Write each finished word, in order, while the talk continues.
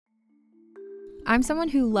I'm someone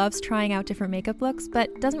who loves trying out different makeup looks,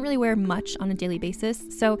 but doesn't really wear much on a daily basis,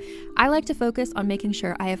 so I like to focus on making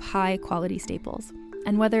sure I have high quality staples.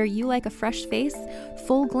 And whether you like a fresh face,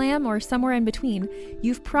 full glam, or somewhere in between,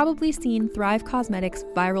 you've probably seen Thrive Causemetics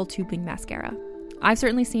Viral Tubing Mascara. I've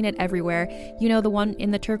certainly seen it everywhere. You know, the one in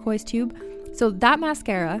the turquoise tube? So that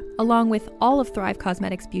mascara, along with all of Thrive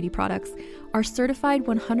Causemetics beauty products, are certified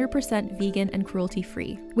 100% vegan and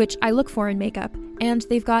cruelty-free, which I look for in makeup, and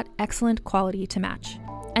they've got excellent quality to match.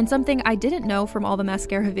 And something I didn't know from all the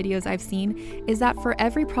mascara videos I've seen is that for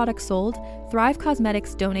every product sold, Thrive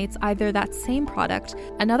Causemetics donates either that same product,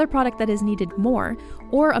 another product that is needed more,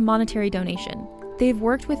 or a monetary donation. They've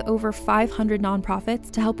worked with over 500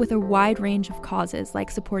 nonprofits to help with a wide range of causes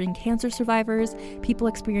like supporting cancer survivors, people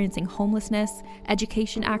experiencing homelessness,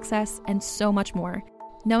 education access, and so much more.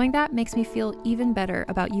 Knowing that makes me feel even better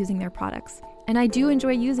about using their products. And I do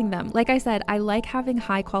enjoy using them. Like I said, I like having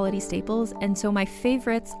high quality staples, and so my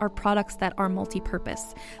favorites are products that are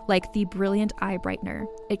multi-purpose, like the Brilliant Eye Brightener.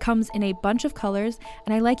 It comes in a bunch of colors,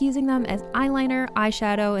 and I like using them as eyeliner,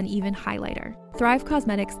 eyeshadow, and even highlighter. Thrive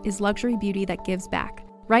Causemetics is luxury beauty that gives back.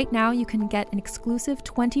 Right now, you can get an exclusive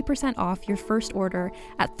 20% off your first order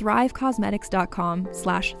at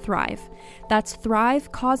thrivecausemetics.com/thrive. That's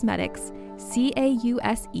Thrive Causemetics,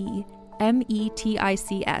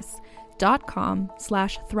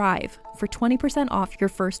 CAUSEMETICS.com/thrive for 20% off your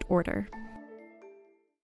first order.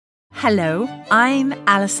 Hello, I'm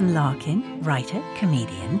Alison Larkin, writer,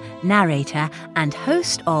 comedian, narrator, and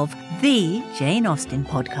host of the Jane Austen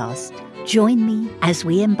podcast. Join me as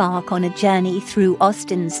we embark on a journey through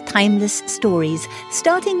Austen's timeless stories,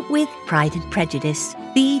 starting with Pride and Prejudice.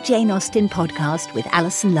 The Jane Austen podcast with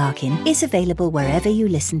Alison Larkin is available wherever you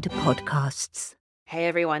listen to podcasts. Hey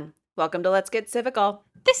everyone, welcome to Let's Get Civical.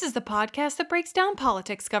 This is the podcast that breaks down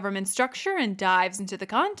politics, government structure, and dives into the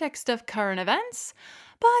context of current events,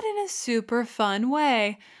 but in a super fun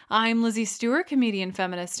way. I'm Lizzie Stewart, comedian,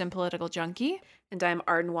 feminist, and political junkie. And I'm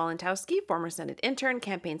Arden Walentowski, former Senate intern,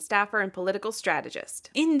 campaign staffer, and political strategist.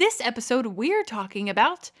 In this episode, we're talking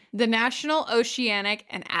about the National Oceanic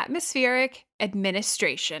and Atmospheric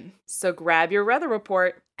Administration. So grab your weather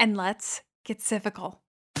report. And let's get civical.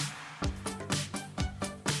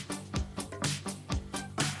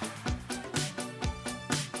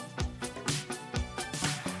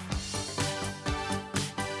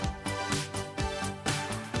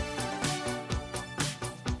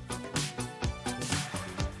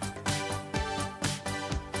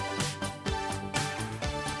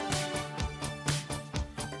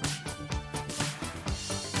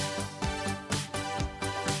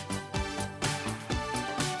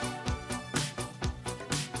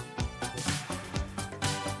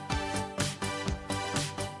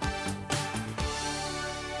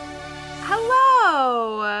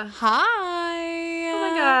 Hello! Hi! Oh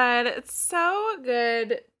my god, it's so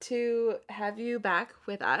good to have you back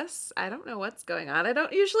with us. I don't know what's going on. I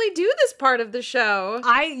don't usually do this part of the show.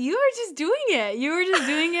 You were just doing it.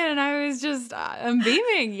 And I was just, I'm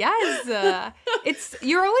beaming. Yes.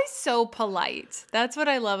 You're always so polite. That's what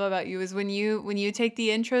I love about you is when you take the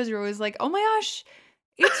intros, you're always like, oh my gosh,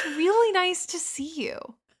 it's really nice to see you.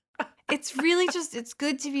 It's really it's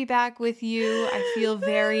good to be back with you. I feel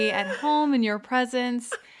very at home in your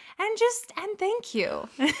presence. And thank you.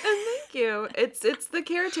 And thank you. It's the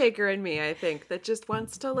caretaker in me, I think, that just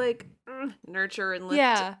wants to nurture and lift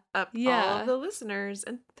up all of the listeners.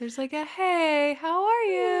 And there's like a, hey, how are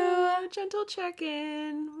you? A gentle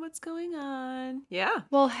check-in. What's going on? Yeah.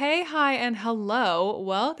 Well, hey, hi, and hello.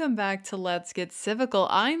 Welcome back to Let's Get Civical.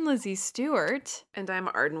 I'm Lizzie Stewart. And I'm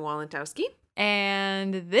Arden Walentowski.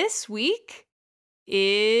 And this week,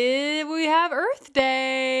 we have Earth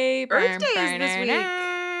Day. Earth Day is this week.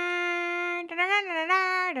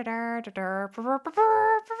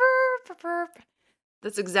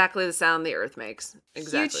 That's exactly the sound the Earth makes.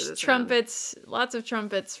 Exactly. Huge trumpets, lots of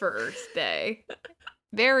trumpets for Earth Day.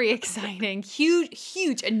 Very exciting.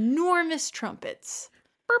 Huge, enormous trumpets.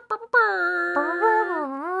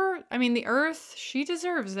 I mean, the Earth, she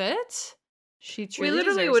deserves it. She truly We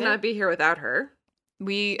literally would not be here without her.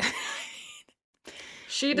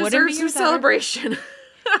 She deserves some celebration.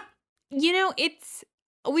 You know,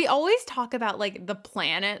 we always talk about the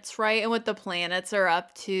planets, right? And what the planets are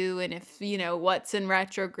up to and if, what's in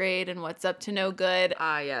retrograde and what's up to no good.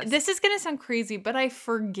 Yes. This is going to sound crazy, but I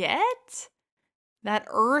forget that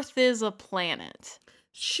Earth is a planet.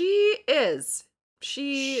 She is.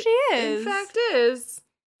 She is. In fact, is.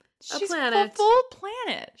 She's planet. A full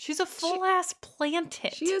planet. She's a full-ass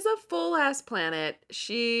planet. She is a full-ass planet.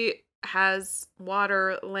 She has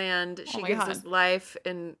water, land. She gives us life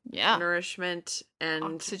and nourishment and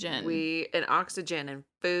oxygen. And oxygen and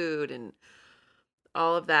food and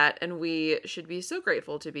all of that. And we should be so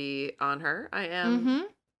grateful to be on her. I am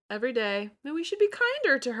every day. And we should be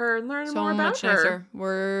kinder to her and learn more about her. Nicer.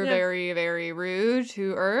 We're very, very rude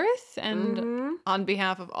to Earth. And on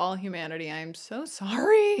behalf of all humanity, I'm so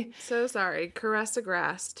sorry. So sorry. Caress a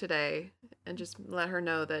grass today and just let her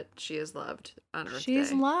know that she is loved on Earth Day.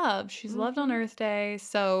 She's loved. She's loved on Earth Day.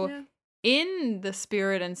 So in the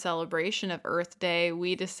spirit and celebration of Earth Day,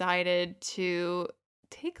 we decided to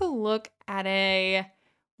take a look at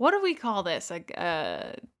what do we call this?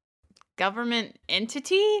 A government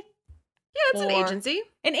entity? Yeah, it's an agency.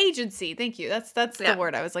 An agency. Thank you. That's the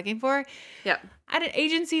word I was looking for. Yeah. At an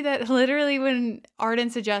agency that literally, when Arden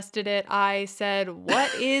suggested it, I said,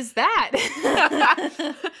 "What is that?"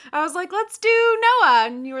 I was like, "Let's do NOAA,"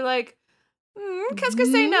 and you were like, "Qu'est-ce que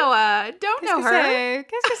c'est NOAA? Don't know her."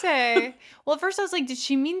 Qu'est-ce que c'est? Well, at first I was like, did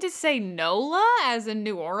she mean to say NOLA as in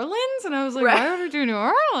New Orleans? And I was like, why would we do New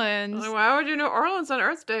Orleans? Why would you New Orleans on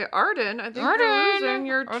Earth Day? Arden, I think you're losing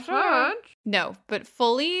your touch. No, but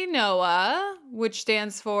fully NOAA, which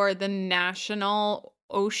stands for the National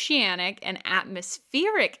Oceanic and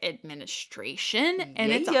Atmospheric Administration.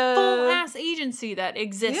 And it's a full-ass agency that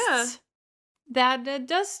exists. That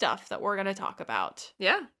does stuff that we're going to talk about.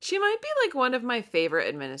 Yeah. She might be like one of my favorite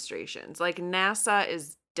administrations. Like NASA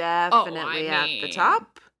is definitely at the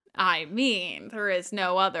top. I mean, there is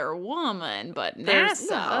no other woman but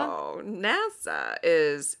NASA. NASA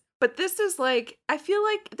is. But this is like, I feel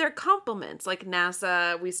like they're compliments. Like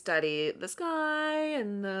NASA, we study the sky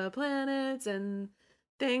and the planets and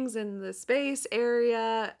things in the space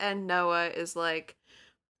area. And NOAA is like,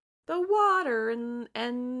 the water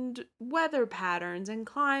and weather patterns and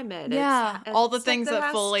climate. Yeah, all the things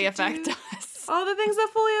that fully affect us. All the things that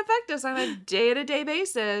fully affect us on a day-to-day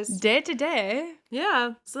basis. Day-to-day.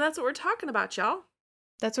 Yeah, so that's what we're talking about, y'all.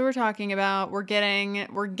 That's what we're talking about. We're getting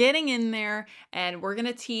in there, and we're going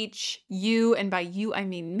to teach you, and by you I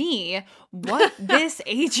mean me, what this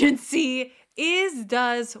agency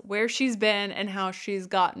does, where she's been, and how she's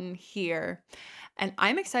gotten here. And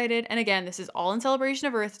I'm excited. And again, this is all in celebration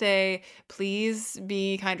of Earth Day. Please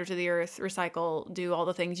be kinder to the earth, recycle, do all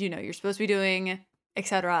the things you know you're supposed to be doing,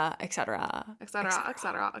 etc., etc., etc.,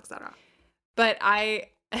 etc., etc. But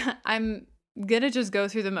I'm going to just go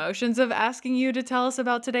through the motions of asking you to tell us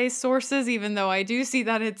about today's sources, even though I do see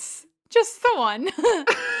that it's just the one.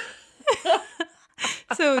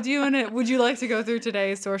 So would you like to go through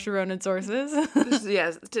today's Saoirse Ronan sources?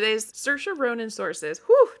 Yes, today's Saoirse Ronan sources.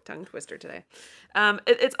 Whew, tongue twister today.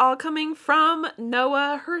 It's all coming from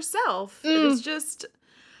NOAA herself. It is just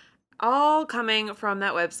all coming from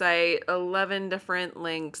that website. 11 different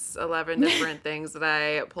links, 11 different things that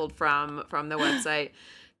I pulled from the website.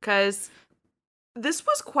 Because this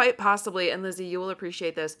was quite possibly, and Lizzie, you will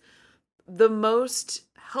appreciate this, the most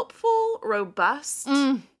helpful, robust,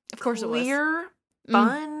 of course clear,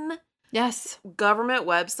 fun government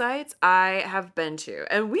websites I have been to.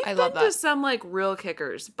 And we've been to some like real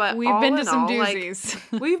kickers, but we've been to some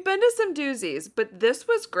doozies. We've been to some doozies, but this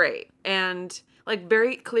was great and like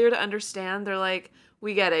very clear to understand. They're like,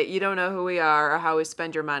 we get it. You don't know who we are or how we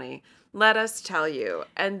spend your money. Let us tell you.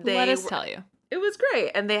 And let us tell you. It was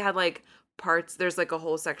great. And they had like parts, there's like a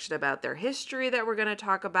whole section about their history that we're going to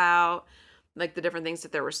talk about, like the different things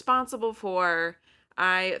that they're responsible for.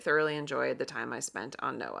 I thoroughly enjoyed the time I spent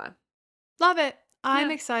on NOAA. Love it. I'm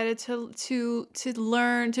excited to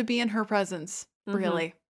learn to be in her presence,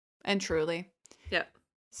 really and truly. Yeah.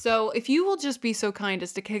 So if you will just be so kind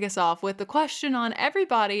as to kick us off with the question on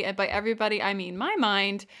everybody, and by everybody I mean my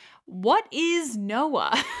mind, what is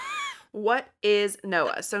NOAA? What is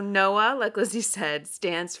NOAA? So NOAA, like Lizzie said,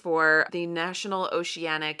 stands for the National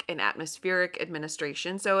Oceanic and Atmospheric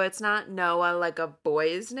Administration. So it's not NOAA like a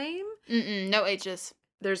boy's name. No H's.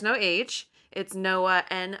 There's no H. It's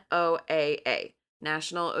NOAA, NOAA,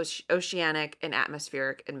 National Oceanic and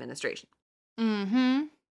Atmospheric Administration. And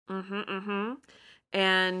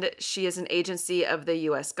she is an agency of the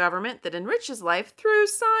U.S. government that enriches life through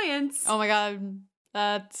science. Oh my God.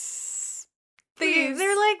 That's... They're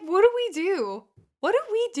like, what do we do? What do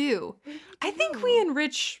we do? I think we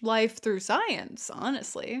enrich life through science,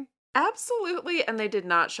 honestly. Absolutely. And they did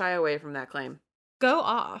not shy away from that claim. Go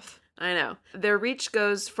off. I know. Their reach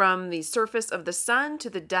goes from the surface of the sun to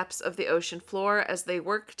the depths of the ocean floor as they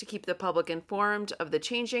work to keep the public informed of the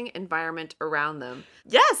changing environment around them.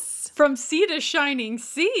 Yes! From sea to shining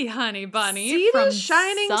sea, honey bunny. Sea From to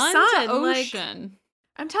shining sun to ocean.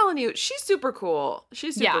 I'm telling you, she's super cool.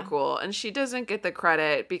 She's super Yeah. cool. And she doesn't get the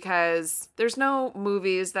credit because there's no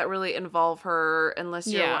movies that really involve her unless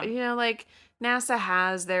you're, Yeah. like NASA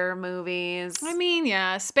has their movies. I mean,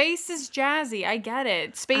 yeah, space is jazzy. I get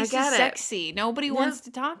it. Space get is it. sexy. Nobody Yeah. wants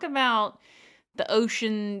to talk about the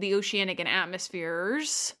ocean, the oceanic and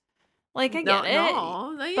atmospheres. Like, I get it.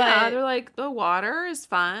 No, yeah, but they're like, the water is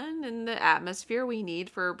fun and the atmosphere we need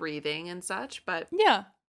for breathing and such, but yeah,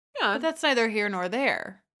 yeah, but that's neither here nor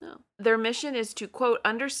there. no. Their mission is to, quote,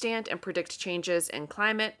 understand and predict changes in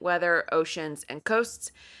climate, weather, oceans, and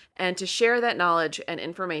coasts, and to share that knowledge and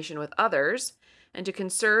information with others, and to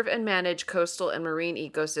conserve and manage coastal and marine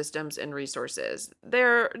ecosystems and resources.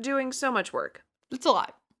 They're doing so much work. It's a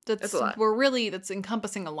lot. It's a lot. That's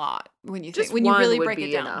encompassing a lot when you Just think, when you one really would break be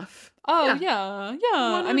it down. enough. Oh, Yeah.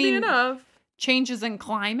 yeah. One I would be mean, enough. changes in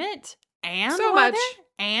climate and So weather much.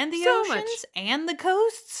 and the So much. oceans and the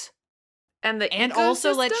coasts. And the And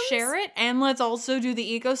also let's ecosystems? share it. And let's also do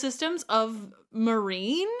the ecosystems of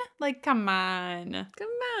marine. Like, come on. Come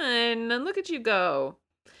on, and look at you go.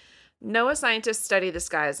 NOAA scientists study the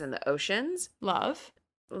skies and the oceans. Love.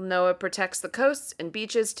 NOAA protects the coasts and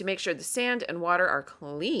beaches to make sure the sand and water are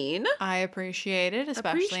clean. I appreciate it,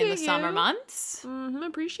 especially in the Appreciate summer you. months.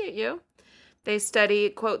 Appreciate you. They study,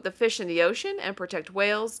 quote, the fish in the ocean and protect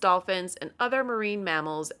whales, dolphins, and other marine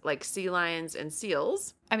mammals like sea lions and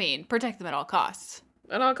seals I mean, protect them at all costs.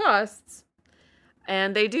 at all costs.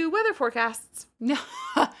 And they do weather forecasts.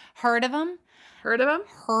 Heard of them? Heard of them?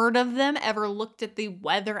 Heard of them? Ever looked at the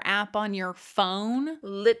weather app on your phone?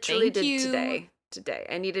 Literally Thank did you. today.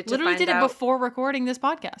 I needed to Literally find did out. it before recording this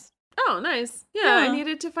podcast. Oh, nice. Yeah, I Yeah.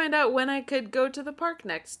 needed to find out when I could go to the park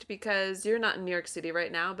next because you're not in New York City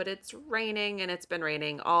right now, but it's raining and it's been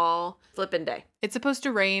raining all flippin' day. It's supposed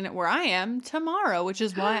to rain where I am tomorrow, which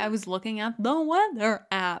is why I was looking at the weather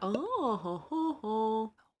app.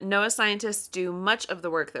 Oh. NOAA scientists do much of the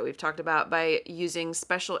work that we've talked about by using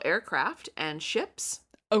special aircraft and ships.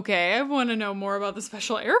 Okay, I want to know more about the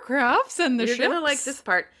special aircrafts and the You're ships. gonna like this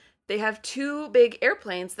part. They have 2 big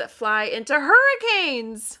airplanes that fly into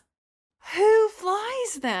hurricanes. Who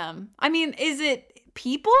flies them? I mean, is it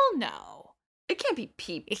people? No. It can't be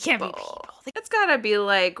people. It can't be people. It's gotta be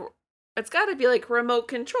like remote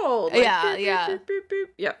controlled. Like, Yeah, boop, boop, yeah. boop, boop, boop.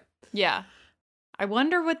 Yep. Yeah. I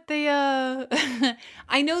wonder what they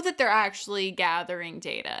I know that they're actually gathering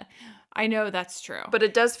data. I know that's true. But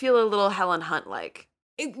it does feel a little Helen Hunt like.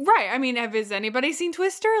 Right. I mean, has anybody seen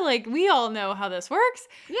Twister? Like, we all know how this works.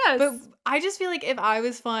 Yes. But I just feel like if I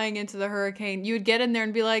was flying into the hurricane, you would get in there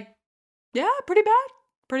and be like, yeah, pretty bad.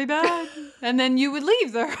 Pretty bad. And then you would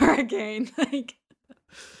leave the hurricane. Like,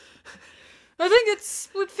 I think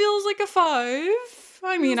it feels like a 5.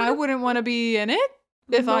 I mean, I wouldn't want to be in it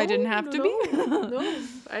if I didn't have to be. No,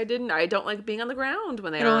 I didn't. I don't like being on the ground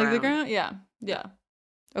when they I are don't like the around. ground? Yeah. Yeah.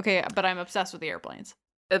 Okay, but I'm obsessed with the airplanes.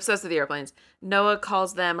 Obsessed with the airplanes. NOAA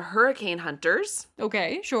calls them hurricane hunters.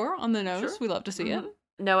 Okay, sure. On the nose. Sure. We love to see it. Mhm.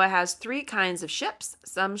 NOAA has 3 kinds of ships.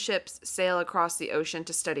 Some ships sail across the ocean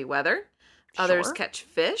to study weather. Others Sure. catch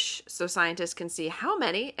fish, so scientists can see how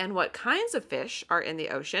many and what kinds of fish are in the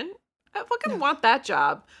ocean. I fucking want that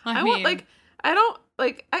job. I want, mean- like, I don't,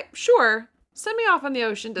 like, sure, send me off on the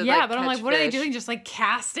ocean to, Yeah, like, but I'm catch like, what are they fish. doing? Just like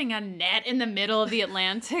casting a net in the middle of the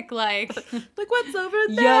Atlantic? Like, Like, what's over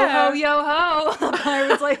yo there? ho, yo ho.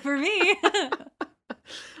 Pirates like for me.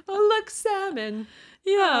 Oh, look, salmon.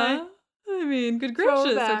 Yeah. I mean, good gracious.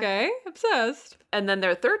 Throwback. Okay. Obsessed. And then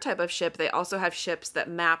their third type of ship, they also have ships that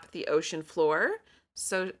map the ocean floor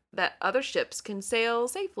so that other ships can sail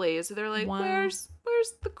safely. So they're like, Wow. where's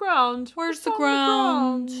the ground? Where's What's the on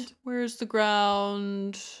ground? Where's the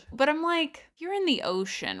ground? But I'm like, you're in the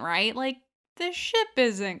ocean, right? Like, the ship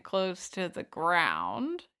isn't close to the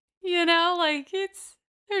ground. You know, like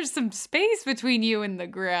there's some space between you and the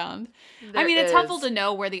ground. I There mean, it's helpful is. to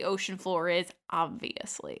know where the ocean floor is,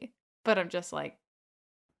 obviously. But I'm just like,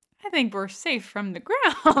 I think we're safe from the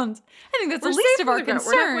ground. I think that's We're the least safe of on our the ground.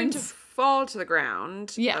 concerns. We're not going to fall to the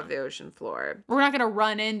ground Yeah. of the ocean floor. We're not going to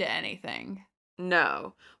run into anything.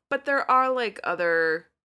 No. But there are like other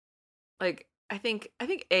like I think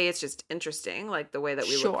it's just interesting. Like the way that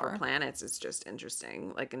we look Sure. for planets is just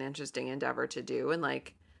interesting. Like an interesting endeavor to do and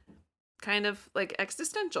like kind of like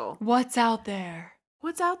existential. What's out there?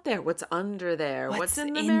 What's out there? What's under there? What's What's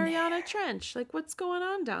in the in Mariana there? Trench? Like what's going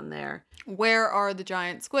on down there? Where are the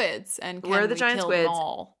giant squids? And can Where are the we giant kill them squids?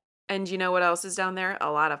 all? And you know what else is down there?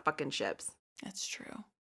 A lot of fucking ships. That's true.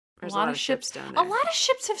 There's a lot of ships down A there. lot of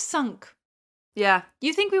ships have sunk. Yeah.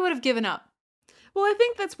 You think we would have given up? Well, I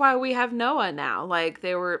think that's why we have NOAA now. Like,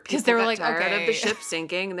 they were like, tired okay. of the ship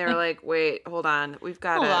sinking. They were like, wait, hold on. We've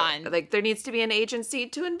got to, like, there needs to be an agency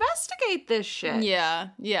to investigate this shit. Yeah.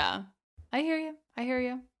 I hear you.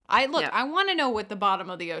 I want to know what the bottom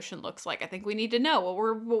of the ocean looks like. I think we need to know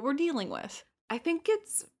what we're dealing with. I think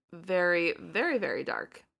it's very, very, very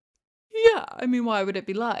dark. Yeah, I mean, why would it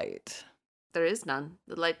be light? There is none.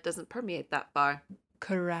 The light doesn't permeate that far.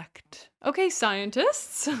 Correct. Okay,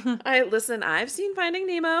 scientists. I've seen Finding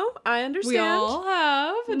Nemo. I understand. We all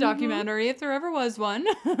have a documentary if there ever was one.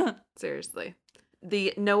 Seriously.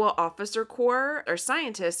 The NOAA Officer Corps are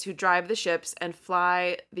scientists who drive the ships and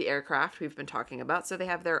fly the aircraft we've been talking about. So they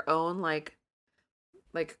have their own like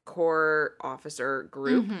Corps officer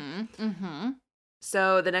group.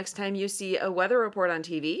 So the next time you see a weather report on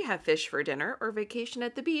TV, have fish for dinner, or vacation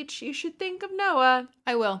at the beach, you should think of NOAA.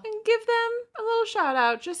 I will. And give them a little shout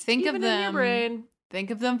out. Just think even of them in your brain.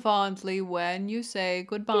 Think of them fondly when you say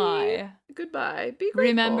goodbye. Goodbye. Be grateful.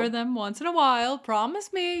 Remember them once in a while.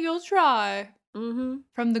 Promise me you'll try. Mm-hmm.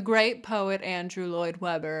 From the great poet Andrew Lloyd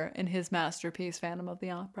Webber in his masterpiece, Phantom of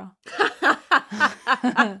the Opera.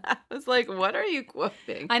 I was like, what are you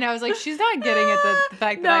quoting? I know, I was like, she's not getting at the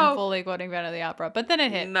fact that I'm fully quoting Phantom of the Opera. But then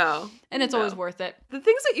it hit. No. And it's always worth it. The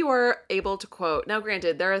things that you are able to quote, now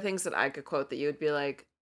granted, there are things that I could quote that you would be like,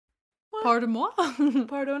 what? Pardon-moi.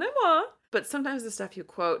 Pardonnez-moi. But sometimes the stuff you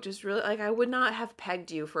quote just really, like, I would not have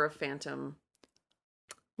pegged you for a phantom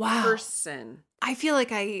person. I feel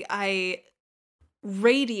like I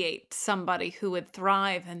radiate somebody who would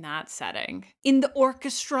thrive in that setting. In the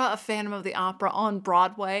orchestra of Phantom of the Opera on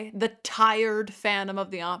Broadway, the tired Phantom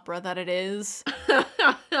of the Opera that it is.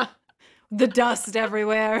 The dust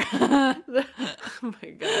everywhere. Oh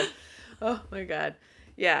my God.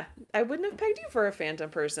 Yeah, I wouldn't have pegged you for a phantom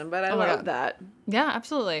person, but I love that. Yeah,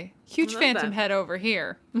 absolutely. Huge phantom head over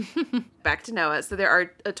here. Back to NOAA. So there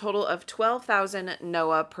are a total of 12,000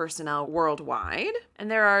 NOAA personnel worldwide,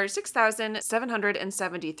 and there are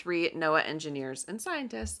 6,773 NOAA engineers and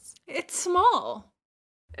scientists. It's small.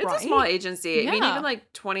 It's a small agency. Yeah. I mean, even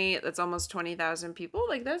like 20, that's almost 20,000 people.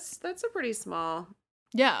 Like that's a pretty small.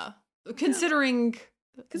 Yeah. Considering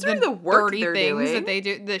the work they're things doing that they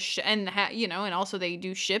do, and also they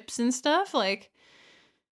do ships and stuff. Like,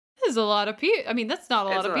 there's a lot of people. I mean, that's not a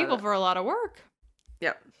lot of people for a lot of work.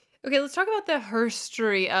 Yep. Okay, let's talk about the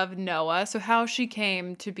history of NOAA. So how she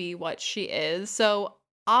came to be what she is. So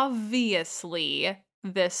obviously,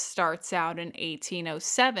 this starts out in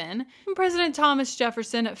 1807 when President Thomas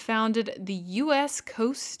Jefferson founded the U.S.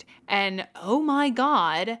 Coast and, oh my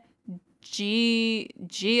God,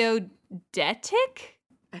 Geodetic?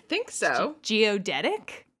 I think so.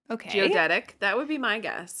 Geodetic? Okay. Geodetic. That would be my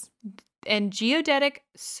guess. And Geodetic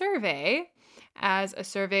Survey as a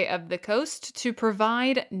survey of the coast to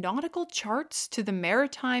provide nautical charts to the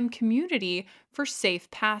maritime community for safe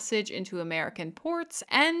passage into American ports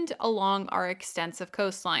and along our extensive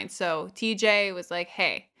coastline. So TJ was like,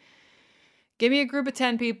 hey, give me a group of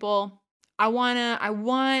 10 people. I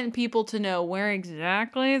want people to know where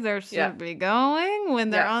exactly they're supposed to be going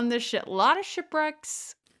when they're on this ship. A lot of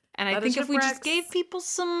shipwrecks. And I think if we just gave people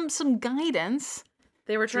some guidance.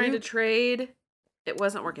 They were trying to trade. It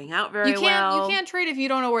wasn't working out very well. You can't trade if you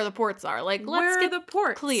don't know where the ports are. Like, let's get the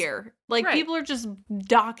ports clear. Like, people are just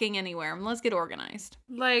docking anywhere. Let's get organized.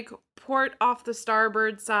 Like, port off the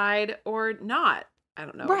starboard side or not. I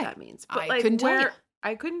don't know what that means. But I couldn't tell you.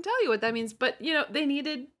 I couldn't tell you what that means. But, they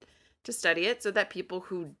needed to study it so that people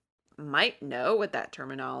who might know what that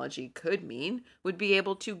terminology could mean would be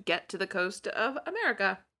able to get to the coast of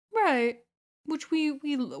America. Right. Which we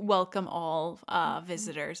welcome all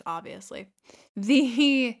visitors, obviously.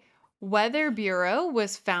 The Weather Bureau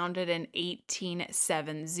was founded in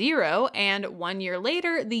 1870, and 1 year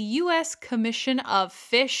later, the U.S. Commission of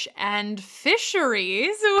Fish and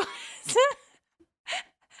Fisheries was...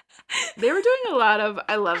 They were doing a lot of,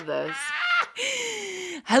 I love this.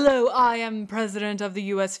 Hello, I am president of the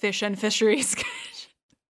U.S. Fish and Fisheries.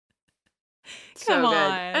 Come on.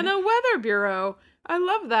 And a Weather Bureau. I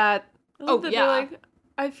love that. They're like,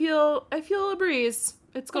 I feel a breeze.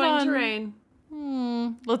 It's going to rain.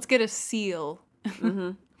 Let's get a seal.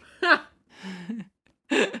 Mm-hmm.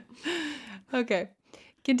 Okay.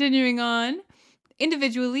 Continuing on.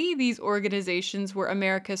 Individually, these organizations were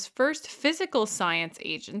America's first physical science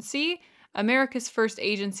agency, America's first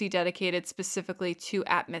agency dedicated specifically to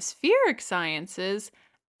atmospheric sciences,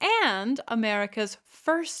 and America's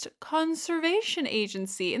first conservation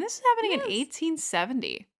agency. And this is happening in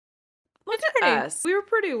 1870. Look at us. We were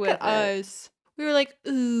pretty with us. We were like,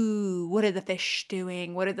 ooh, what are the fish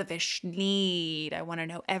doing? What do the fish need? I want to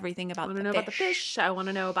know everything about the fish. I want to know about the fish. I want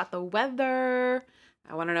to know about the weather.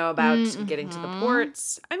 I want to know about getting to the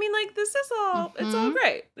ports. I mean, like, this is all, it's all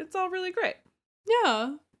great. It's all really great.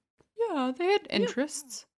 Yeah. Yeah, they had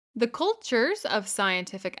interests. The cultures of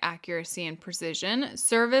scientific accuracy and precision,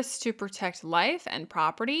 service to protect life and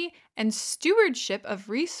property, and stewardship of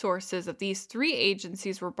resources of these three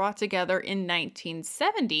agencies were brought together in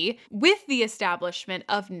 1970 with the establishment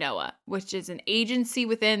of NOAA, which is an agency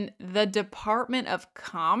within the Department of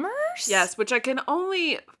Commerce? Yes, which I can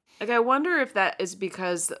only, like, I wonder if that is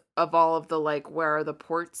because of all of the, like, where are the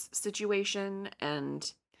ports situation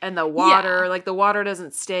and the water. Yeah. Like, the water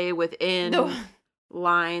doesn't stay within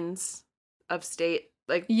lines of state,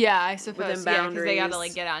 like, yeah, I suppose. within Yeah, because they got to boundaries.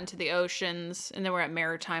 like get out into the oceans, and then we're at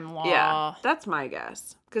maritime law. Yeah, that's my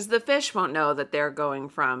guess. Because the fish won't know that they're going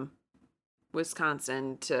from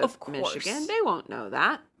Wisconsin to Of course. Michigan. They won't know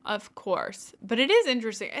that. Of course. But it is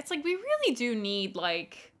interesting. It's like we really do need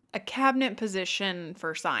like a cabinet position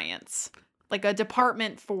for science. Like a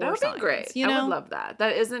department for That would science. be great. You know? I would love that.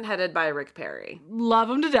 That isn't headed by Rick Perry. Love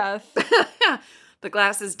him to death. The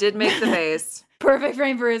glasses did make the face. Perfect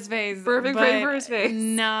frame for his face. Perfect frame for his face.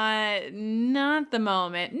 Not the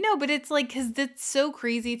moment. No, but it's like, because it's so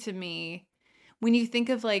crazy to me when you think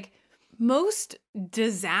of like most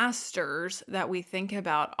disasters that we think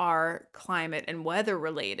about are climate and weather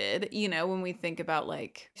related. You know, when we think about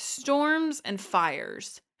like storms and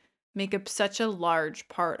fires make up such a large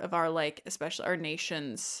part of our, like, especially our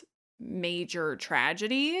nation's major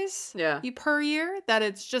tragedies per year, that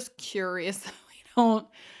it's just curious that we don't,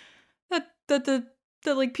 that the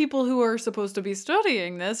like people who are supposed to be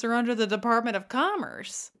studying this are under the Department of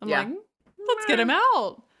Commerce. I'm like, let's get him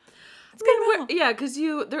out. Let's get him out. Yeah, because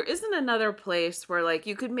there isn't another place where, like,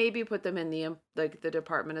 you could maybe put them in the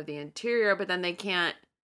Department of the Interior, but then they can't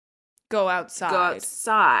go go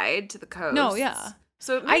outside to the coast. No, yeah.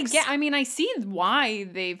 So it makes, I see why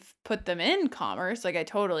they've put them in commerce. Like, I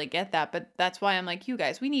totally get that, but that's why I'm like, you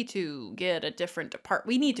guys, we need to get a different department.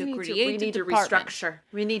 We need to restructure.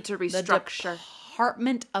 We need to restructure. The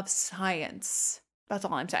Department of Science. That's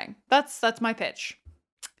all I'm saying. That's my pitch.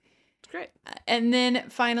 Great. And then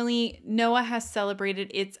finally, NOAA has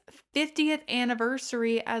celebrated its 50th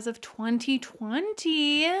anniversary as of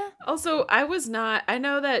 2020. Also, I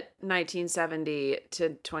know that 1970 to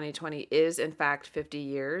 2020 is in fact 50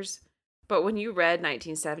 years. But when you read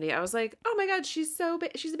 1970, I was like, oh my God, she's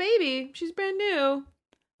she's a baby. She's brand new.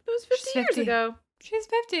 It was 50 years ago. She's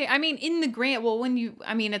 50. I mean, in the grant,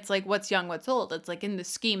 it's like what's young, what's old. It's like in the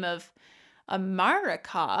scheme of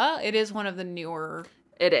America, it is one of the newer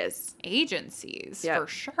agencies for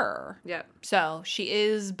sure. Yep. So she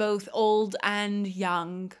is both old and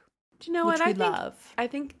young. Do you know what I love? I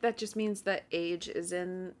think that just means that age is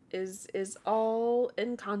all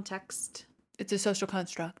in context. It's a social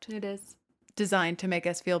construct. It is designed to make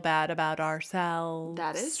us feel bad about ourselves.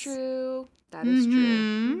 That is true. That is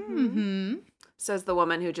true. Mm-hmm. Says the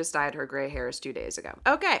woman who just dyed her gray hairs 2 days ago.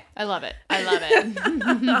 Okay. I love it.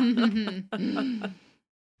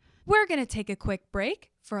 We're going to take a quick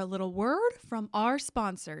break for a little word from our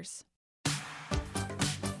sponsors.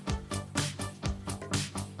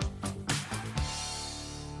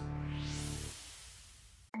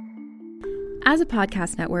 As a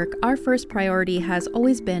podcast network, our first priority has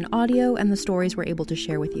always been audio and the stories we're able to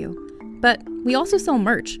share with you. But we also sell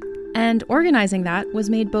merch, and organizing that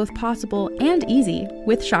was made both possible and easy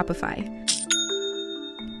with Shopify.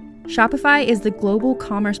 Shopify is the global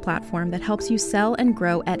commerce platform that helps you sell and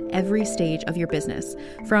grow at every stage of your business,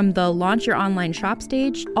 from the launch your online shop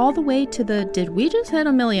stage all the way to the did we just hit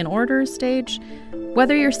 1 million orders stage.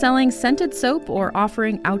 Whether you're selling scented soap or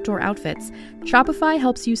offering outdoor outfits, Shopify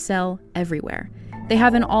helps you sell everywhere. They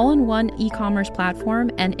have an all-in-one e-commerce platform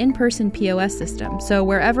and in-person POS system, so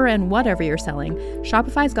wherever and whatever you're selling,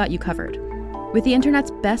 Shopify's got you covered. With the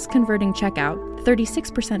internet's best converting checkout,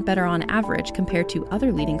 36% better on average compared to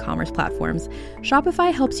other leading commerce platforms,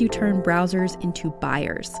 Shopify helps you turn browsers into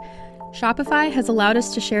buyers. Shopify has allowed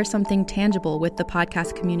us to share something tangible with the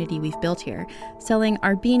podcast community we've built here, selling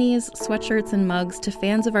our beanies, sweatshirts, and mugs to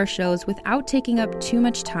fans of our shows without taking up too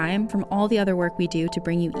much time from all the other work we do to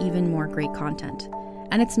bring you even more great content.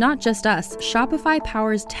 And it's not just us. Shopify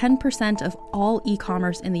powers 10% of all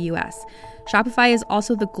e-commerce in the US. Shopify is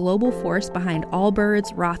also the global force behind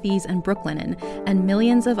Allbirds, Rothy's, and Brooklinen, and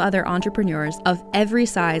millions of other entrepreneurs of every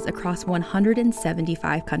size across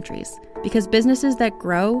 175 countries. Because businesses that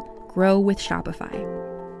grow with Shopify.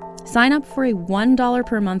 Sign up for a $1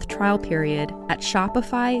 per month trial period at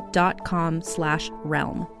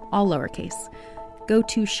shopify.com/realm, all lowercase. Go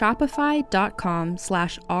to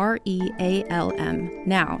shopify.com/REALM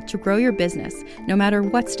now to grow your business, no matter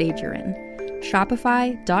what stage you're in.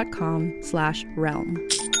 Shopify.com/realm.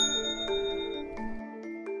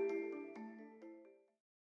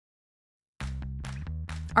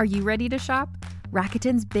 Are you ready to shop?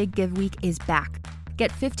 Rakuten's Big Give Week is back.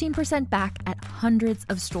 Get 15% back at hundreds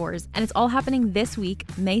of stores, and it's all happening this week,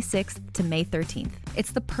 May 6th to May 13th.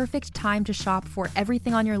 It's the perfect time to shop for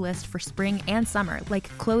everything on your list for spring and summer, like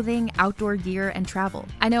clothing, outdoor gear, and travel.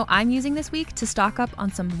 I know I'm using this week to stock up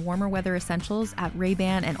on some warmer weather essentials at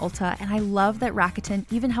Ray-Ban and Ulta, and I love that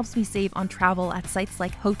Rakuten even helps me save on travel at sites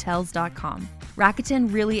like Hotels.com.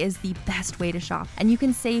 Rakuten really is the best way to shop, and you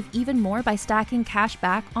can save even more by stacking cash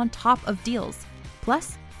back on top of deals.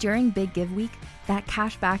 Plus, during Big Give Week, that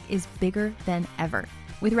cash back is bigger than ever.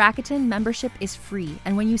 With Rakuten, membership is free,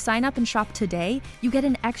 and when you sign up and shop today, you get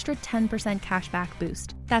an extra 10% cash back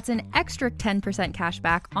boost. That's an extra 10% cash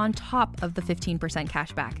back on top of the 15%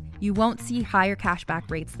 cash back. You won't see higher cash back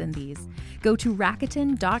rates than these. Go to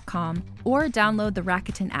Rakuten.com or download the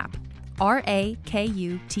Rakuten app.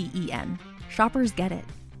 Rakuten. Shoppers get it.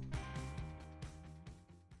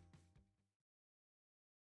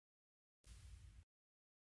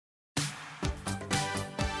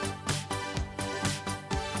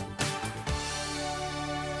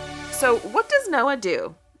 So what does NOAA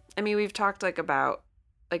do? I mean, we've talked about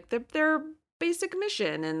their basic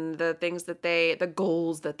mission and the things that the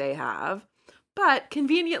goals that they have. But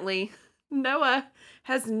conveniently, NOAA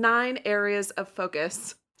has 9 areas of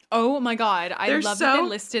focus. Oh my God. I love that they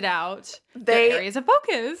listed out their areas of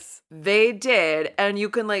focus. They did. And you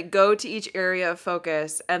can go to each area of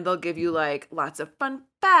focus and they'll give you lots of fun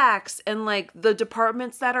facts and the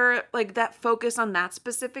departments that are that focus on that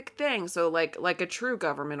specific thing. So like a true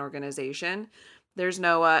government organization, there's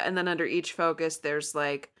NOAA. And then under each focus, there's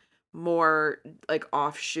more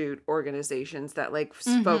offshoot organizations that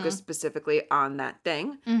focus specifically on that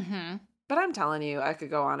thing. Mm-hmm. But I'm telling you, I could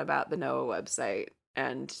go on about the NOAA website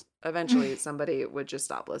and eventually somebody would just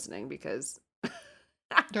stop listening because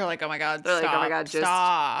they're like, oh my God, they're stop, like, oh my God, just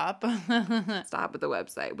stop. Stop with the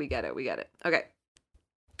website. We get it. Okay.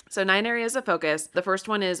 So 9 areas of focus. The first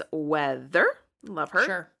one is weather. Love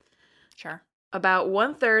her. Sure. About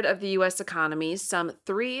 1/3 of the U.S. economy, some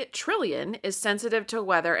 $3 trillion, is sensitive to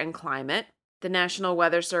weather and climate. The National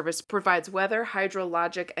Weather Service provides weather,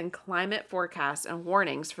 hydrologic, and climate forecasts and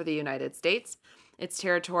warnings for the United States, its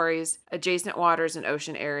territories, adjacent waters, and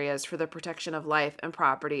ocean areas for the protection of life and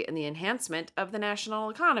property and the enhancement of the national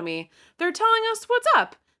economy. They're telling us what's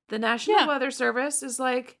up. The National Weather Service is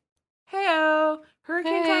like, hey-o,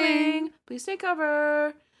 hurricane coming. Please take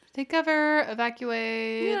cover. Take cover,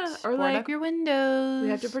 evacuate, yeah, or board up your windows. We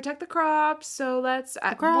have to protect the crops, so let's...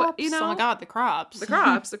 The crops. Oh my God, the crops. The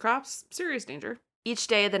crops, serious danger. Each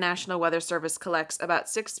day, the National Weather Service collects about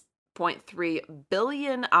 6.3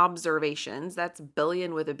 billion observations. That's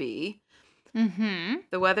billion with a B. Mm-hmm.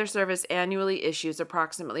 The Weather Service annually issues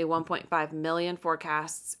approximately 1.5 million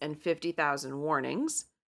forecasts and 50,000 warnings.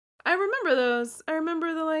 I remember those. I remember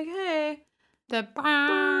hey...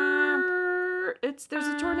 there's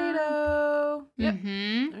a tornado. Yep.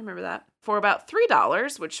 Mm-hmm. I remember that. For about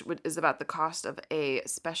 $3, which is about the cost of a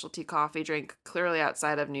specialty coffee drink clearly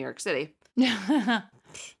outside of New York City. No,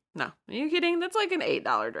 are you kidding? That's like an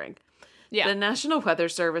 $8 drink. Yeah. The National Weather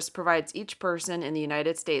Service provides each person in the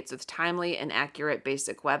United States with timely and accurate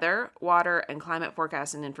basic weather, water, and climate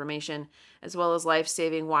forecasts and information, as well as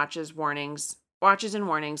life-saving watches and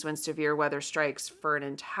warnings when severe weather strikes for an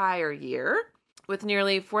entire year. With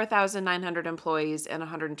nearly 4,900 employees and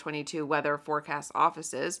 122 weather forecast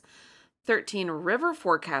offices, 13 river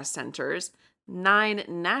forecast centers, 9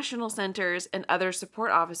 national centers, and other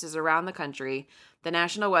support offices around the country, the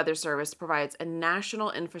National Weather Service provides a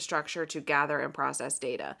national infrastructure to gather and process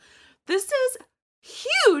data. This is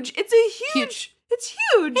huge. It's huge.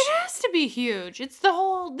 It has to be huge.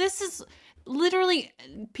 This is literally,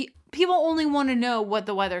 people only want to know what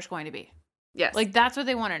the weather's going to be. Yes. That's what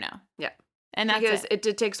they want to know. Yeah. And that's because it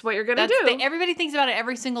dictates what you're going to do. Everybody thinks about it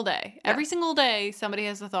every single day. Yeah. Every single day, somebody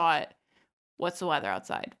has the thought, what's the weather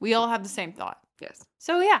outside? We all have the same thought. Yes.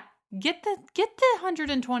 So yeah, get the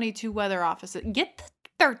 122 weather offices. Get the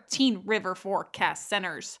 13 river forecast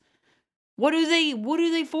centers. What do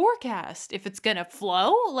they forecast? If it's going to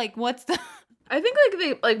flow? What's the... I think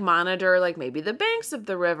they monitor maybe the banks of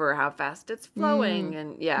the river, how fast it's flowing,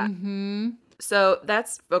 and yeah. Mm-hmm. So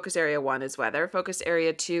that's focus area 1 is weather. Focus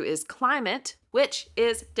area 2 is climate, which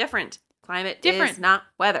is different. Climate is not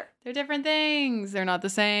weather. They're different things. They're not the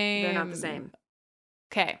same.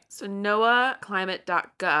 Okay. So NOAA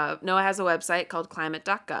has a website called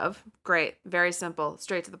climate.gov. Great. Very simple.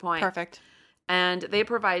 Straight to the point. Perfect. And they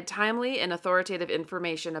provide timely and authoritative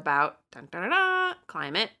information about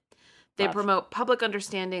climate. They Love. promote public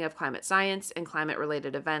understanding of climate science and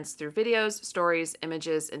climate-related events through videos, stories,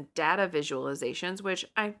 images, and data visualizations, which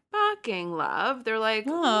I fucking love. They're like,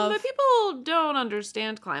 Love. but people don't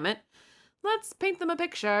understand climate. Let's paint them a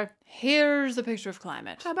picture. Here's the picture of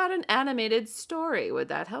climate. How about an animated story? Would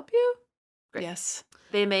that help you? Great. Yes.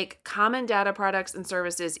 They make common data products and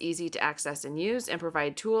services easy to access and use and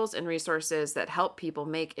provide tools and resources that help people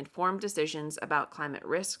make informed decisions about climate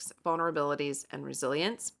risks, vulnerabilities, and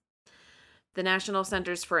resilience. The National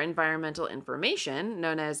Centers for Environmental Information,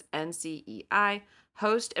 known as NCEI,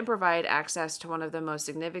 host and provide access to one of the most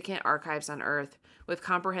significant archives on Earth with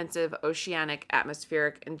comprehensive oceanic,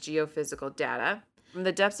 atmospheric, and geophysical data. From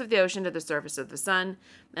the depths of the ocean to the surface of the sun,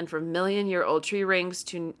 and from million-year-old tree rings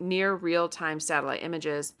to near real-time satellite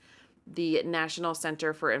images, the National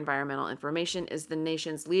Center for Environmental Information is the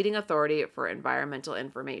nation's leading authority for environmental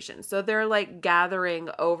information. So they're like gathering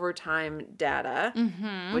overtime data,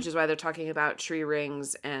 which is why they're talking about tree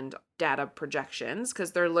rings and data projections,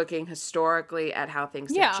 because they're looking historically at how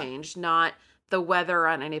things have changed, not the weather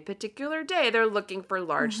on any particular day. They're looking for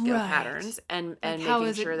large-scale patterns and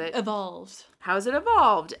making sure that evolved. How has it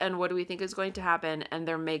evolved, and what do we think is going to happen? And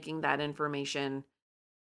they're making that information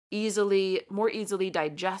more easily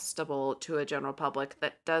digestible to a general public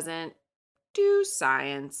that doesn't do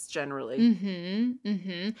science generally.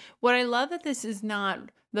 What I love that this is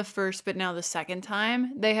not the first but now the second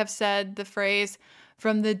time they have said the phrase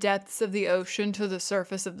from the depths of the ocean to the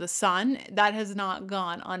surface of the sun. That has not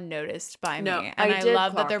gone unnoticed by No, me. And I did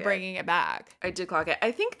love that clock they're it. bringing it back. I did clock it.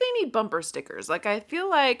 I think they need bumper stickers. Like, I feel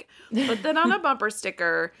like put that on a bumper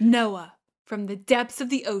sticker. Noah, from the depths of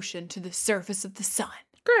the ocean to the surface of the sun.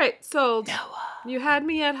 Great, sold. Noah. You had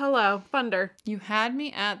me at hello. Thunder. You had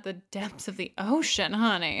me at the depths of the ocean,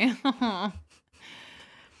 honey.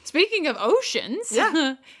 Speaking of oceans,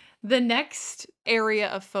 Yeah. the next area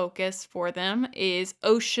of focus for them is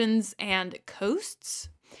oceans and coasts.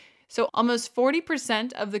 So almost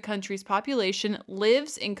 40% of the country's population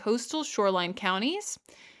lives in coastal shoreline counties.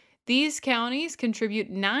 These counties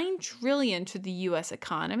contribute $9 trillion to the U.S.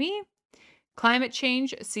 economy. Climate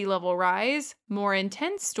change, sea level rise, more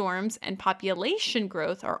intense storms, and population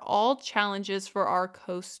growth are all challenges for our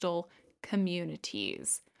coastal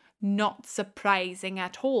communities. Not surprising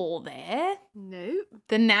at all there. Nope.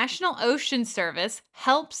 The National Ocean Service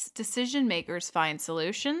helps decision makers find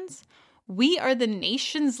solutions. We are the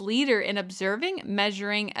nation's leader in observing,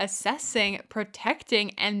 measuring, assessing,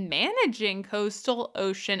 protecting, and managing coastal,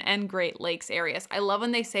 ocean, and Great Lakes areas. I love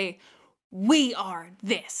when they say, we are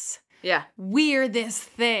this. Yeah. We're this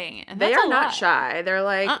thing. And They that's are a not lot. shy. They're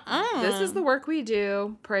like, this is the work we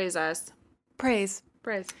do. Praise us. Praise.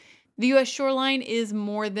 Praise. The U.S. shoreline is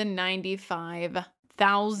more than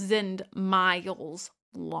 95,000 miles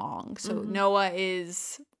long. So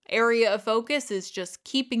NOAA's area of focus is just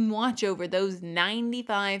keeping watch over those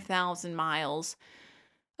 95,000 miles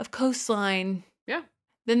of coastline. Yeah.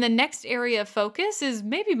 Then the next area of focus is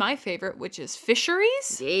maybe my favorite, which is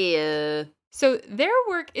fisheries. Yeah. So their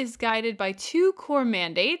work is guided by two core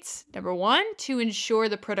mandates. Number one, to ensure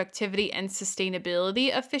the productivity and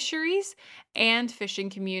sustainability of fisheries and fishing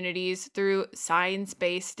communities through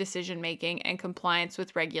science-based decision-making and compliance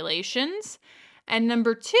with regulations. And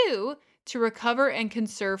number two, to recover and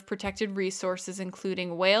conserve protected resources,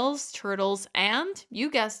 including whales, turtles, and,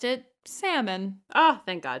 you guessed it, salmon. Oh,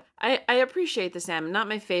 thank God. I appreciate the salmon. Not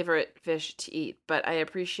my favorite fish to eat, but I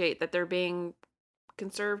appreciate that they're being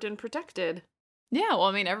conserved and protected. Yeah, well,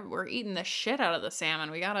 I mean, we're eating the shit out of the salmon.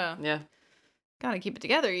 We gotta keep it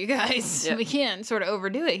together, you guys. Yep. We can't sort of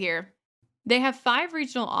overdo it here. They have 5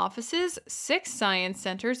 regional offices, 6 science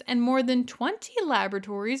centers, and more than 20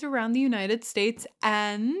 laboratories around the United States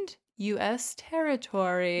and U.S.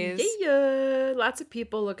 territories. Yeah. Lots of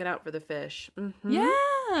people looking out for the fish. Mm-hmm.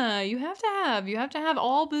 Yeah, you have to have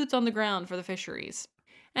all boots on the ground for the fisheries.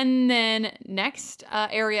 And then next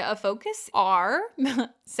area of focus are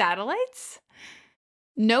satellites.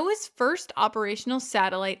 NOAA's first operational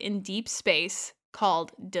satellite in deep space,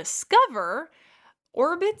 called Discover,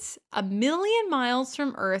 orbits 1 million miles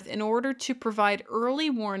from Earth in order to provide early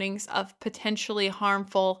warnings of potentially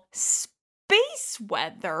harmful space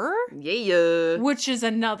weather. Yeah. Which is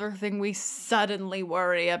another thing we suddenly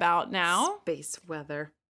worry about now. Space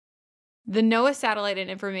weather. The NOAA Satellite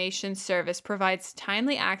and Information Service provides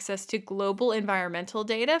timely access to global environmental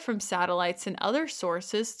data from satellites and other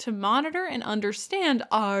sources to monitor and understand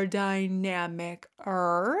our dynamic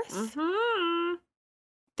Earth. Mm-hmm.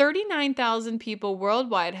 39,000 people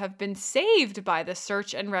worldwide have been saved by the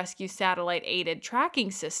search and rescue satellite-aided tracking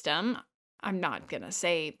system. I'm not going to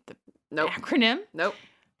say the acronym. Nope.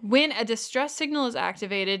 When a distress signal is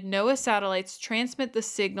activated, NOAA satellites transmit the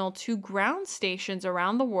signal to ground stations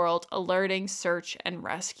around the world, alerting search and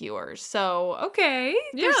rescuers. So, okay,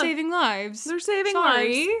 they're saving lives. They're saving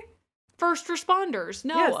lives. First responders, NOAA.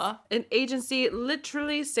 Yes, an agency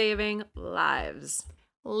literally saving lives.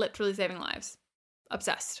 Literally saving lives.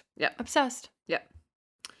 Obsessed. Yep. Obsessed. Yep.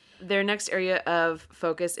 Their next area of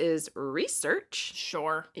focus is research.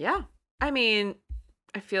 Sure. Yeah. I mean,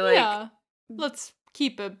 I feel like... Let's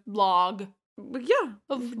keep a log. Yeah.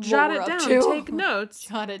 Of Jot what it we're down. up to. Take notes.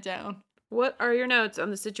 Jot it down. What are your notes on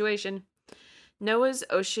the situation? NOAA's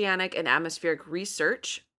Oceanic and Atmospheric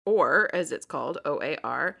Research, or as it's called,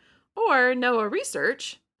 OAR, or NOAA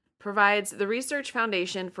Research, provides the research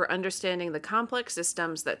foundation for understanding the complex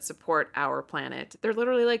systems that support our planet. They're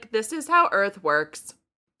literally like, this is how Earth works.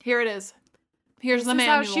 Here it is. Here's the This is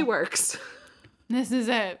manual. how she works. This is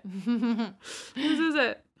it. This is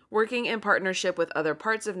it. Working in partnership with other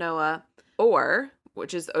parts of NOAA, or,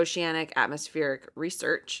 which is Oceanic Atmospheric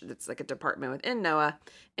Research, that's like a department within NOAA,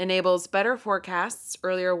 enables better forecasts,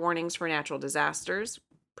 earlier warnings for natural disasters,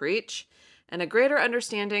 preach, and a greater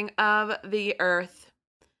understanding of the Earth.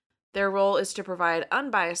 Their role is to provide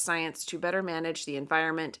unbiased science to better manage the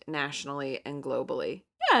environment nationally and globally.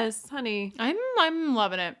 Yes, honey. I'm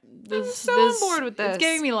loving it. I'm so on board with this. It's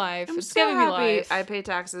giving me life. I'm It's so giving me happy life. I pay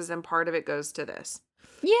taxes and part of it goes to this.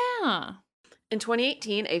 Yeah. In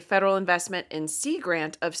 2018, a federal investment in Sea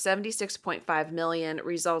Grant of $76.5 million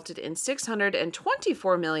resulted in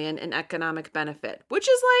 $624 million in economic benefit, which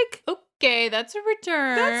is like... Okay, that's a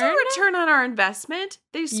return. That's a return on our investment.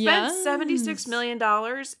 They spent Yes. $76 million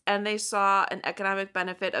and they saw an economic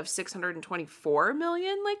benefit of $624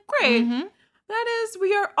 million. Like, great. Mhm. That is,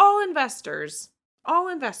 we are all investors. All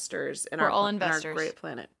investors in We're our all in our investors. great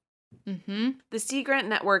planet. Mm-hmm. The Sea Grant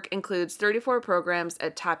Network includes 34 programs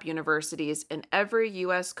at top universities in every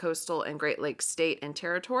U.S. coastal and Great Lakes state and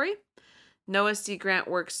territory. NOAA Sea Grant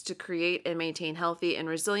works to create and maintain healthy and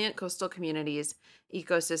resilient coastal communities,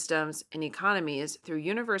 ecosystems, and economies through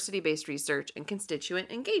university-based research and constituent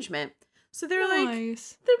engagement. So they're like,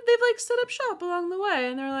 Nice. they've like set up shop along the way,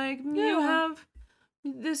 and they're like, you Yeah. have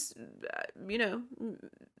this,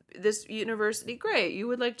 this university, great. You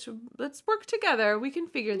would like to, let's work together. We can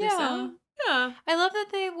figure this Yeah. out. Yeah. I love that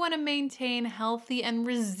they want to maintain healthy and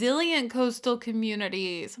resilient coastal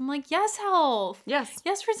communities. I'm like, yes, health. Yes.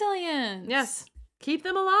 Yes, resilience. Yes. Keep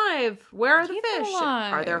them alive. Where are Keep the them fish?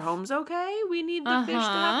 Are their alive. homes okay? We need the fish to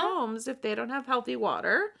have Uh-huh. homes. If they don't have healthy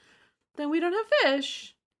water, then we don't have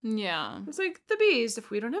fish. Yeah. It's like the bees. If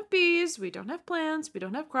we don't have bees, we don't have plants, we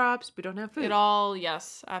don't have crops, we don't have food. It all,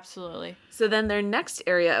 yes, absolutely. So then their next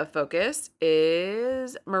area of focus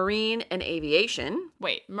is marine and aviation.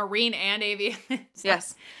 Wait, marine and aviation.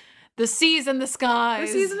 Yes. The seas and the skies.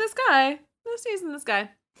 The seas in the sky. The seas in the sky.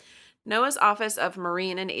 NOAA's Office of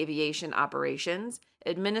Marine and Aviation Operations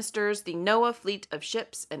administers the NOAA fleet of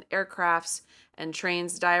ships and aircrafts and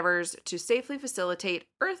trains divers to safely facilitate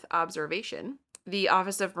Earth observation. The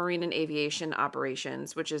Office of Marine and Aviation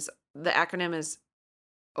Operations, which is, the acronym is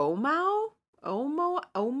OMAO?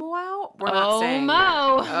 OMOAO? We're not saying that.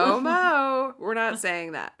 OMO. We're not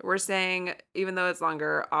saying that. We're saying, even though it's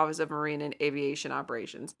longer, Office of Marine and Aviation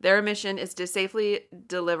Operations. Their mission is to safely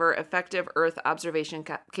deliver effective Earth observation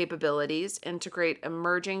capabilities, integrate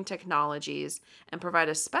emerging technologies, and provide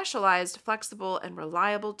a specialized, flexible, and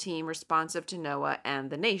reliable team responsive to NOAA and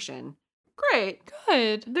the nation. Great.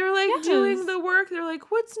 Good. They're like Yes. doing the work. They're like,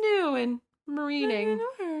 what's new in marining?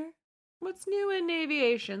 What's new in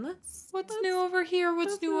aviation? What's new over here?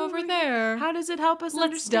 What's let's new over over there? How does it help us Let's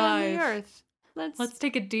understand dive. the Earth? Let's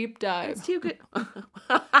take a deep dive. Let's do good.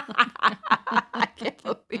 I can't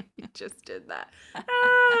believe you just did that.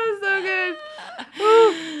 Oh, so good.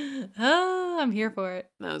 Woo. Oh, I'm here for it.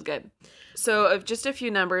 That was good. So, of just a few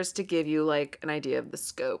numbers to give you like an idea of the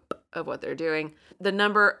scope of what they're doing. The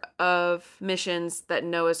number of missions that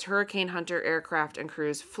NOAA's Hurricane Hunter aircraft and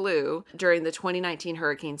crews flew during the 2019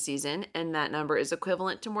 hurricane season, and that number is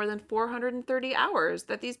equivalent to more than 430 hours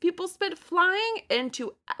that these people spent flying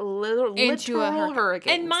into literal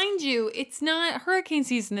hurricanes. And mind you, it's not, hurricane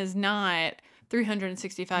season is not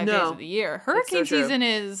 365 days No. of the year. so Hurricane true. season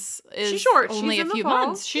is She's short. only She's a in the few fall.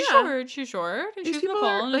 months. She's Yeah. short. She's short. And These she's in the people fall.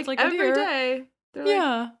 are And like it's like every a deer. day. They're like,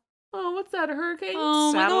 Yeah. oh, what's that? A hurricane?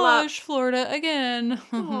 Oh my Saddle up. gosh, Florida again.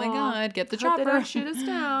 Oh my Aw. God, get the Hope they chopper. don't shoot us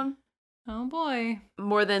down. Oh boy.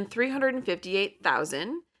 More than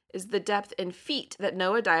 358,000 is the depth in feet that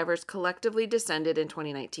NOAA divers collectively descended in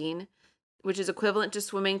 2019. which is equivalent to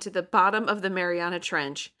swimming to the bottom of the Mariana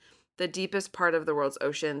Trench, the deepest part of the world's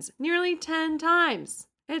oceans, nearly 10 times.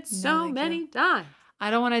 It's so many times. I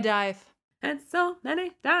don't want to dive. It's so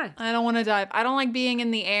many times. I don't want to dive. I don't like being in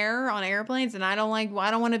the air on airplanes, and I don't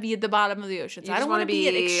want to be at the bottom of the oceans. I don't want to be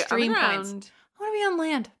at extreme points. I want to be on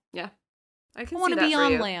land. Yeah. I want to be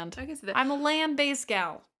on land. I can see that. I'm a land-based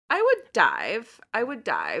gal. I would dive. I would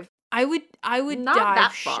Not dive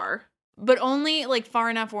that far. But only like far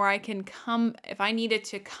enough where I can come, if I needed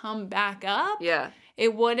to come back up. Yeah.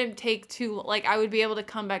 It wouldn't take too, like, I would be able to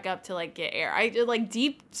come back up to, like, get air. I did, like,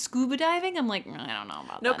 deep scuba diving. I'm like, I don't know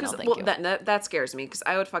about no, that. because No, thank you. that scares me because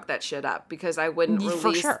I would fuck that shit up because I wouldn't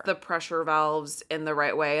release the pressure valves in the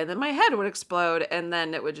right way, and then my head would explode, and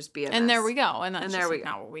then it would just be a mess. And there we go. And that's there just we go.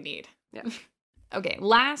 not what we need. Yeah. Okay,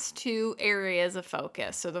 last two areas of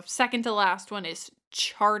focus. So the second to last one is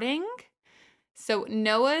charting. So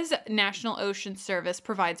NOAA's National Ocean Service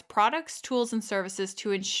provides products, tools, and services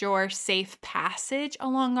to ensure safe passage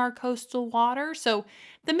along our coastal water. So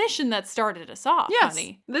the mission that started us off, yes.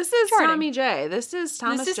 honey. This is Charting. Tommy J. This is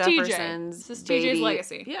Thomas Jefferson's This is baby. TJ's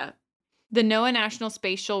legacy. Yeah. The NOAA National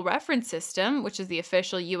Spatial Reference System, which is the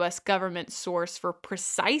official U.S. government source for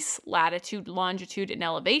precise latitude, longitude, and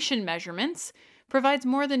elevation measurements, provides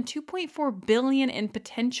more than $2.4 billion in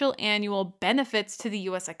potential annual benefits to the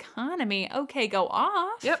U.S. economy. Okay, go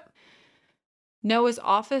off. Yep. NOAA's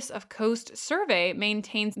Office of Coast Survey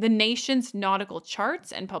maintains the nation's nautical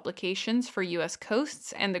charts and publications for U.S.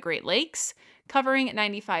 coasts and the Great Lakes, covering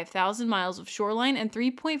 95,000 miles of shoreline and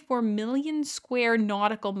 3.4 million square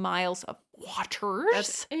nautical miles of waters.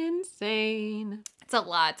 That's insane. It's a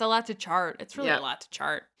lot. It's a lot to chart. It's really a lot to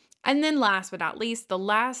chart. And then last but not least, the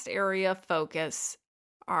last area of focus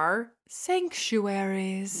are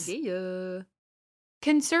sanctuaries. Yeah.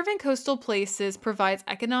 Conserving coastal places provides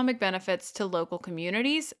economic benefits to local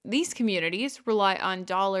communities. These communities rely on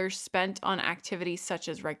dollars spent on activities such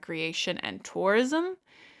as recreation and tourism.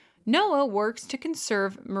 NOAA works to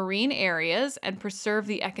conserve marine areas and preserve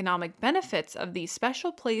the economic benefits of these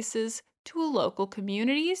special places to local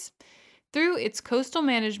communities through its coastal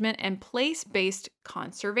management and place-based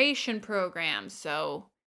conservation programs. So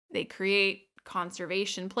they create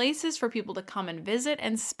conservation places for people to come and visit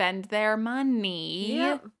and spend their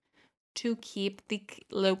money to keep the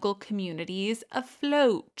local communities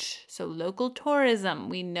afloat. So local tourism,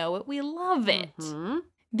 we know it, we love it. Mm-hmm.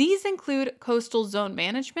 These include coastal zone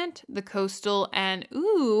management, the coastal and,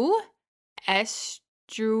 estuarine?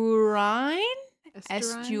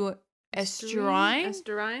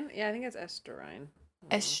 Estuarine? Yeah, I think it's estuarine.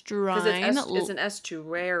 Estuarine. Because it's an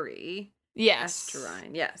estuary. Yes.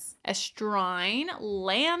 Estuarine, yes. Estuarine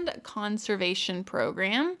Land Conservation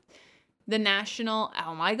Program. The National,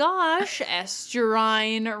 Estuarine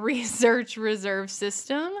Research Reserve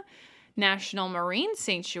System. National Marine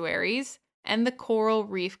Sanctuaries. And the Coral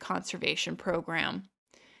Reef Conservation Program.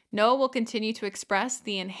 NOAA will continue to express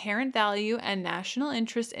the inherent value and national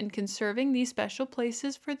interest in conserving these special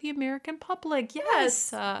places for the American public. Yes.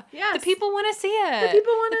 Yes. The people want to see it. The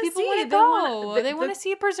people want to see it. They want to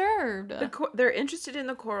see it preserved. They're interested in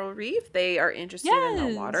the coral reef. They are interested in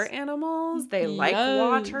the water animals. They like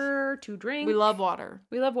water to drink. We love water.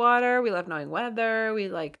 We love water. We love knowing weather. We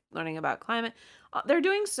like learning about climate. They're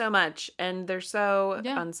doing so much, and they're so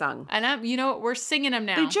unsung. And we're singing them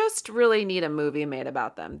now. They just really need a movie made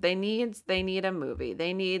about them. They need a movie.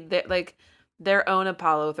 They need their own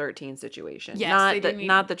Apollo 13 situation. Yes,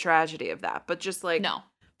 not the tragedy of that, but just like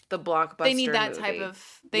the blockbuster. They need that movie. type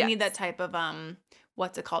of. They need that type of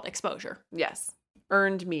what's it called? Exposure. Yes,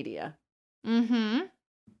 earned media. Mm-hmm.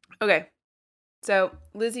 Okay. So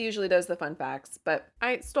Lizzie usually does the fun facts, but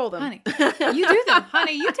I stole them. Honey, you do them.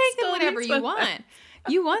 Honey, you take them whenever you want.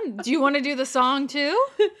 You want? Do you want to do the song too?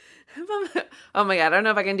 Oh my god, I don't know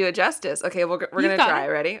if I can do it justice. Okay, we're gonna try.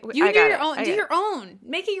 Ready? You do your own. Do your own.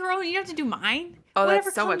 Make it your own. You don't have to do mine. Oh, Whatever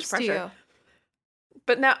that's so much comes to pressure. you.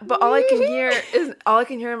 But all I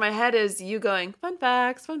can hear in my head is you going fun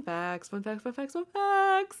facts, fun facts, fun facts, fun facts, fun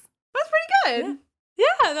facts. That's pretty good.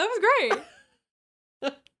 Yeah, that was great.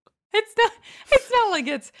 It's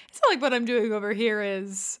not like what I'm doing over here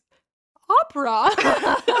is opera.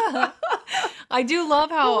 I do love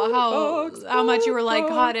how much you were like,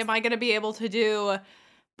 God, am I going to be able to do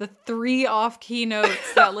the 3 off-key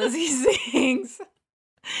notes that Lizzie sings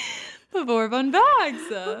before fun facts?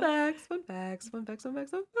 Fun facts, fun facts, fun facts, fun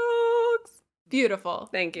facts, fun facts. Beautiful.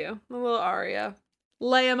 Thank you. A little aria.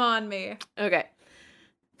 Lay them on me. Okay.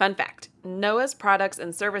 Fun fact. NOAA's products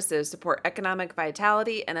and services support economic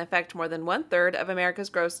vitality and affect more than 1/3 of America's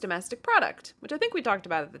gross domestic product, which I think we talked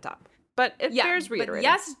about at the top. But it bears reiterating.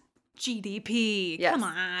 Yes, GDP. Yes. Come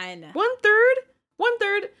on. 1/3?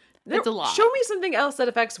 1/3? It's a lot. Show me something else that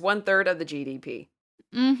affects 1/3 of the GDP.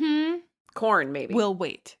 Mm-hmm. Corn, maybe. We'll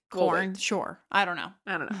wait. We'll Corn, wait. sure. I don't know.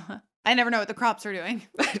 I don't know. I never know what the crops are doing.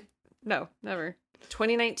 No, never.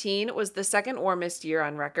 2019 was the second warmest year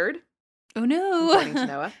on record, Oh no. according to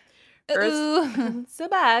NOAA. Ooh. It's so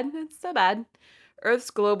bad. It's so bad. Earth's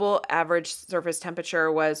global average surface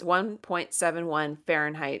temperature was 1.71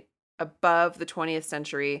 Fahrenheit above the 20th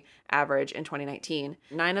century average in 2019.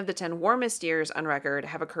 9 of the 10 warmest years on record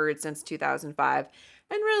have occurred since 2005.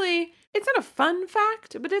 And really, it's not a fun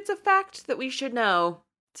fact, but it's a fact that we should know.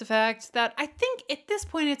 It's a fact that I think at this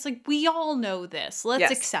point it's like we all know this. Let's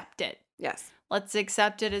Yes. accept it. Yes. Let's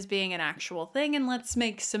accept it as being an actual thing and let's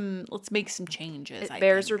make some changes. It I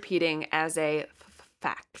bears think. repeating as a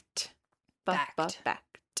fact. Fact. Fact.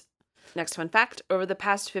 Next fun fact, over the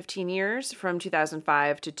past 15 years, from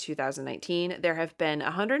 2005 to 2019, there have been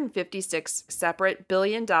 156 separate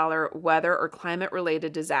billion-dollar weather or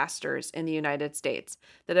climate-related disasters in the United States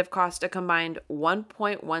that have cost a combined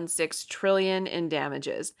 $1.16 trillion in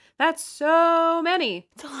damages. That's so many.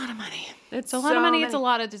 It's a lot of money. It's It's a lot of so money. It's a many.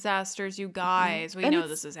 lot of disasters, you guys. We And know it's-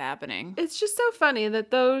 this is happening. It's just so funny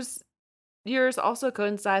that those years also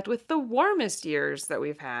coincide with the warmest years that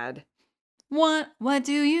we've had. What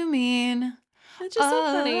do you mean? It's just so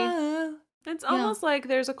funny. Oh, It's yeah. almost like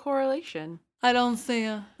there's a correlation. I don't see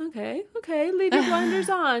ya. Okay, leave your blinders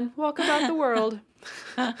on. Walk about the world.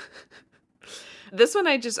 This one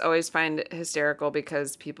I just always find hysterical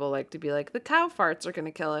because people like to be like, the cow farts are going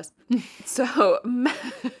to kill us. So,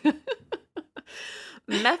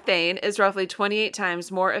 methane is roughly 28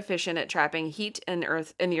 times more efficient at trapping heat in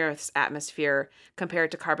the Earth's atmosphere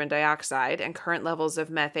compared to carbon dioxide, and current levels of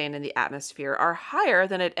methane in the atmosphere are higher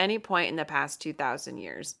than at any point in the past 2,000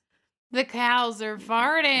 years. The cows are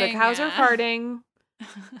farting. The cows are farting.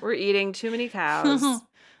 We're eating too many cows.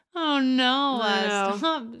 Oh no. I know.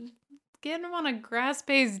 Stop. Get them on a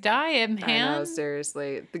grass-based diet, man. I know,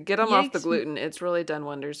 seriously. Get them off the Yikes. gluten. It's really done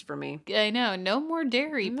wonders for me. I know. No more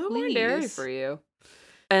dairy, No please. more dairy for you.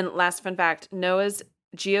 And last fun fact, NOAA's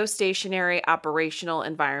Geostationary Operational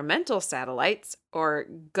Environmental Satellites, or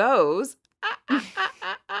GOES.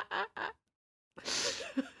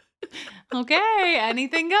 Okay,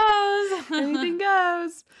 anything goes. Anything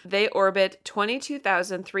goes. They orbit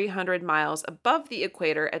 22,300 miles above the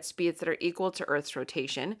equator at speeds that are equal to Earth's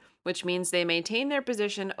rotation, which means they maintain their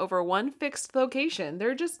position over one fixed location.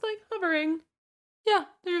 They're just like hovering. Yeah,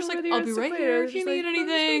 they're just over like, the I'll Earth's be right equator. here It's if you just need like, I'm just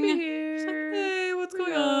gonna be anything. Just like, here. hey, what's Here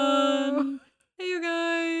we going go. on? Hey, you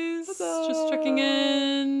guys. What's Just checking up?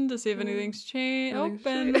 in to see if anything's changed. Oh, Anything's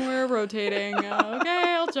and changed. we're rotating.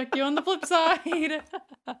 Okay, I'll check you on the flip side.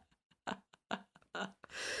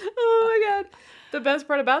 Oh my god. The best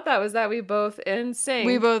part about that was that we both in sync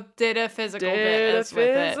We both did a physical did a bit with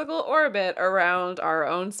it. physical orbit around our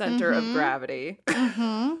own center of Mhm. gravity.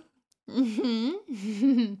 Mm-hmm.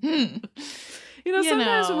 Mm-hmm. You know, You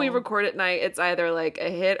sometimes when we know. record at night, it's either like a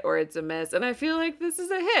hit or it's a miss. And I feel like this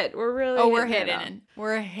is a hit. We're really Oh, we're hitting hitting it.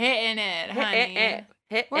 We're hitting it, honey.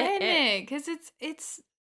 We're hitting it because it's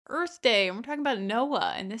Earth Day and we're talking about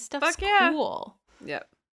Noah and this stuff's Fuck yeah. cool. Yep.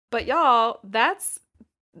 But y'all, that's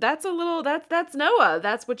Noah.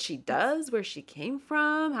 That's what she does, where she came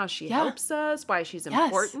from, how she Yeah. helps us, why she's Yes.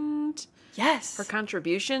 important. Yes. Her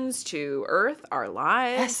contributions to Earth, our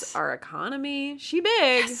lives, Yes. our economy. She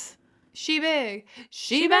big. Yes. She big.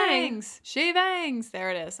 She She bang. bangs. She bangs.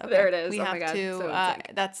 There it is. Okay. There it is. We Oh my have God, to. so in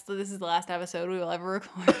sync. This is the last episode we will ever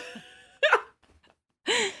record.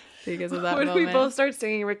 Because of that When moment. we both start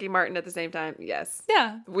singing Ricky Martin at the same time, yes.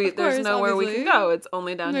 Yeah. There's of course, nowhere we can obviously. go. It's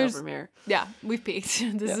only downhill There's- from here. Yeah, we've peaked.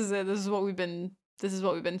 This Yeah. is it. This is what we've been. This is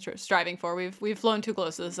what we've been striving for. We've flown too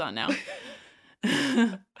close to the sun now.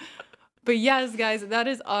 But yes, guys, that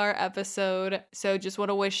is our episode. So just want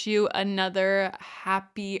to wish you another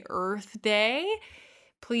happy Earth Day.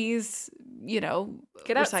 Please, Get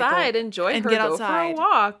recycle. outside, enjoy and her, get go outside. for a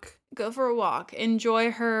walk. Go for a walk.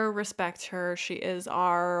 Enjoy her. Respect her. She is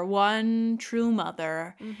our one true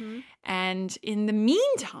mother. And in the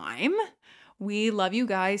meantime, we love you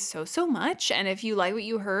guys so much. And if you like what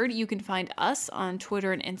you heard, you can find us on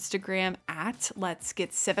Twitter and Instagram at Let's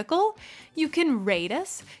Get Civical. You can rate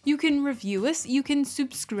us. You can review us. You can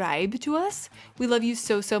subscribe to us. We love you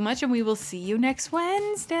so much, and we will see you next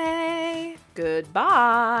Wednesday.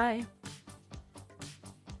 Goodbye.